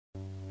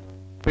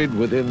Buried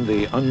within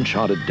the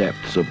uncharted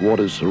depths of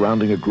waters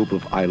surrounding a group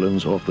of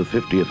islands off the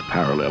 50th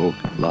parallel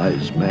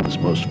lies man's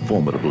most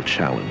formidable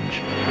challenge.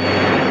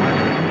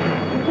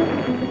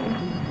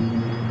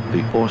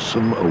 The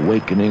awesome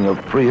awakening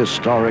of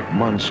prehistoric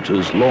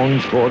monsters long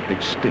thought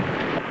extinct.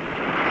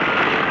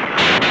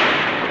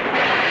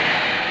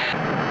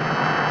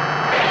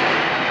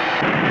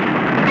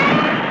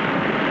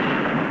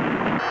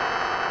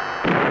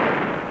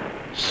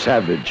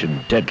 Savage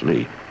and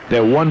deadly,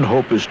 their one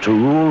hope is to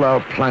rule our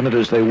planet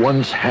as they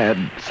once had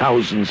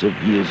thousands of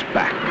years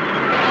back.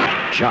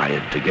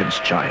 Giant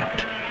against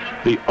giant.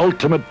 The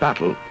ultimate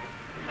battle.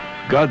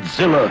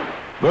 Godzilla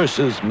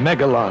versus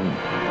Megalon.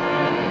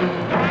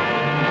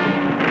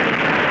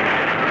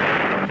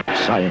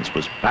 Science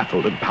was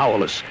baffled and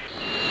powerless.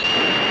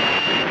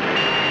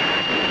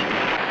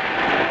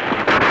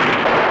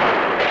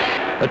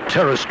 A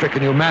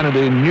terror-stricken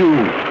humanity knew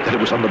that it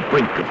was on the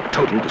brink of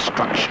total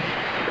destruction.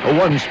 A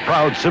once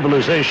proud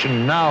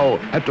civilization now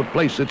had to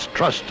place its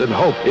trust and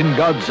hope in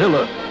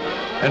Godzilla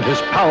and his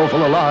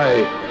powerful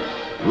ally,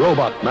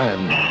 Robot Man.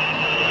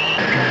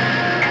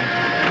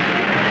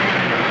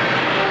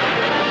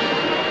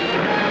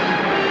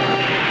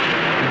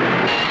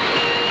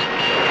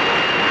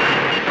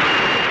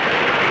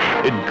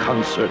 In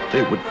concert,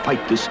 they would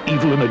fight this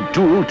evil in a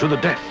duel to the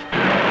death.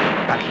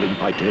 Battling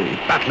by day,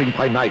 battling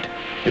by night.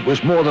 It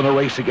was more than a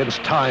race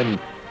against time.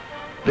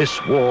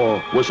 This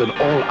war was an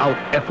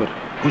all-out effort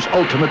whose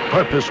ultimate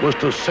purpose was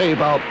to save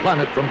our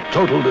planet from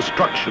total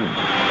destruction.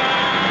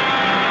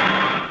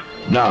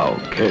 Now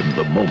came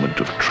the moment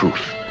of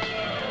truth.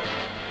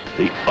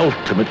 The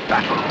ultimate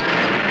battle.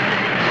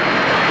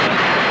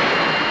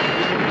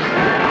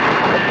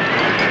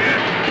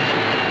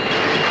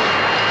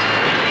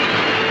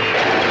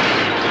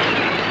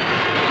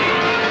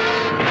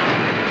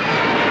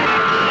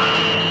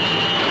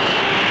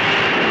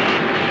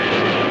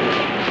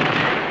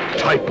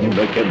 Titan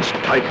against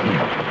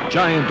Titan,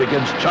 giant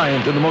against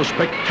giant in the most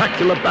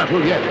spectacular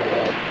battle yet.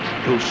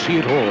 You'll see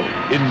it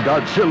all in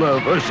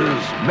Godzilla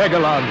versus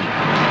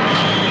Megalon.